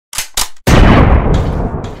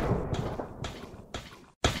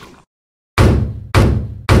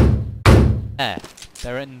There.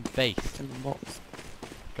 They're in base. What?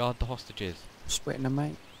 Guard the hostages. Splitting them,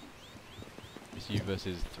 mate. It's you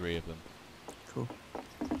versus 3 of them. Cool.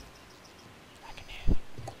 I can hear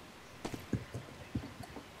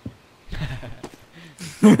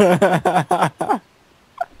them.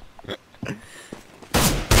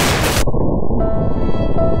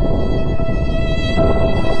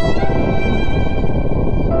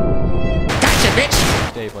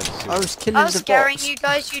 I was killing I was the scaring bots. you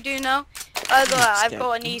guys, you do know. By the way, I've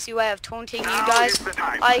got an easy way of taunting you guys.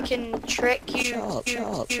 I can trick you Shut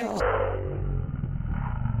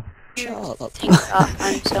think that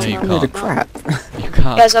I'm so No, you not. can't. the crap. You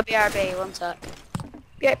can't. Guys, I'll be RB, one sec.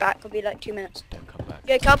 Be right back, it'll be like 2 minutes. Don't come back.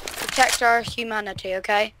 Okay, Cub, protect our humanity,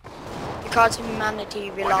 okay? The cards of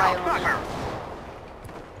humanity rely on it.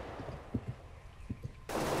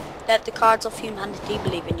 Let the cards of humanity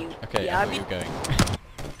believe in you. Okay, Yeah, I know you're going.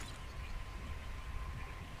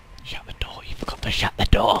 Shut the door, you forgot to shut the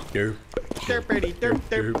door. Not that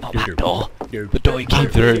door. The door you came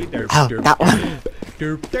through. Oh, that one.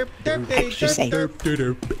 Extra safe. Jacob,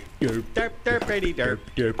 you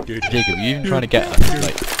even trying to get us?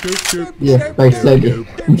 Like, Yeah, very slowly.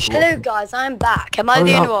 Hello guys, I'm back. Am I Oh,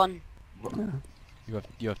 the no. only one?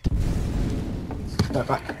 you have Go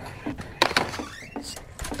back.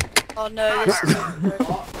 Oh no, this is not good.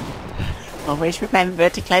 Always remember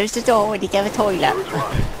to close the door when you go to the toilet.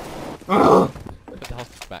 put the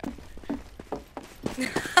hostage back.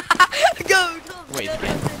 Go, Tom, Wait, go,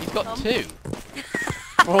 he's got 2.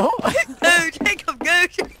 What? go, Jacob, go.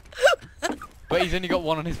 But he's only got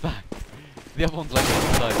 1 on his back. The other one's like on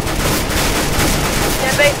the side.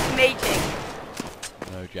 They're both mating.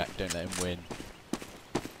 No, Jack, don't let him win.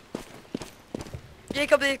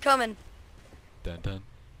 Jacob, they're coming. Dun dun.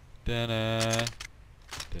 Dun dun.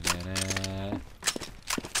 Dun dun.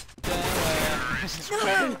 No,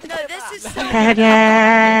 this is so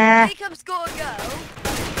Ta-da! Jacob's gotta go.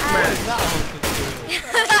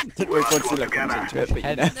 Didn't wait for Godzilla comes into it, but you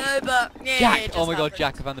know. Head. No, but yeah, Jack! it just Oh my god, happened.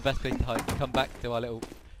 Jack, I found the best place to hide. Come back to our little...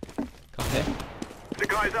 Come here. The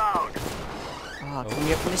guy's out. Ah, can we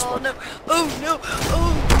get from this Oh one? no! Oh no!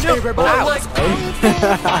 Oh no!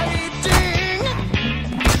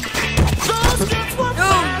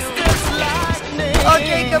 Oh,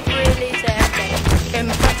 Jacob really said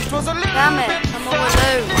damn it, I'm all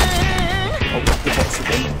alone. Oh, the bots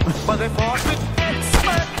again.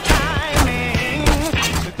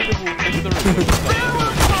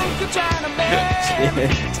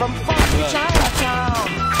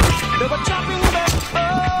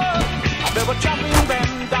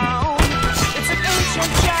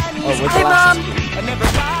 Oh, with the Hi, last Mum.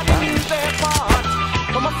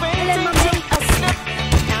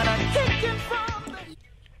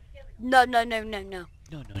 No, no, no, no, no.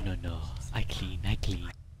 No, no, no, no. I clean, I clean.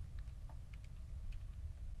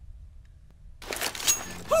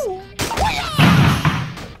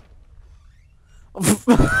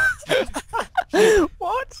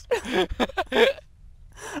 What?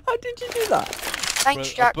 How did you do that?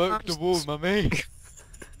 Thanks, I Jack. broke the wall, mummy.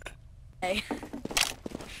 Okay.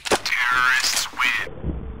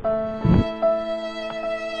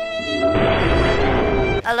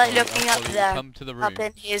 I like looking up Ollie, there. Come to the room. Up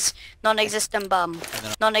in his non-existent bum.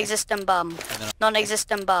 then- Non-existent bum. then-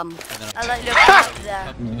 Non-existent bum. then I like looking up there.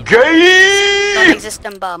 Come to the room, Gay!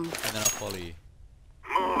 Non-existent bum. and then I'll follow you.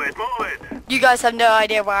 Move it, move it. You guys have no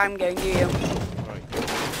idea where I'm going, do you? Right.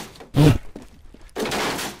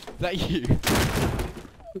 Is that you?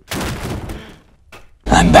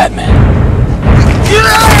 I'm Batman.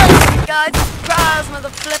 Guys, surprise, mother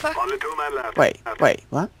flipper. Only 2 men left. Wait,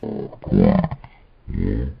 what?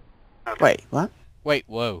 Wait, what? Wait,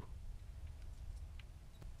 whoa.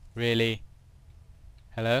 Really?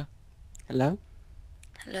 Hello? Hello?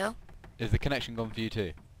 Hello? Is the connection gone for you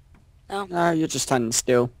too? No, you're just standing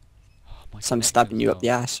still. Oh, my Some connection's stabbing you up the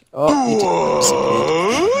gone. ass. Oh, you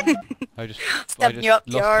disappeared. I just Stabbing you up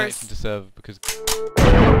lost yours. connection to server because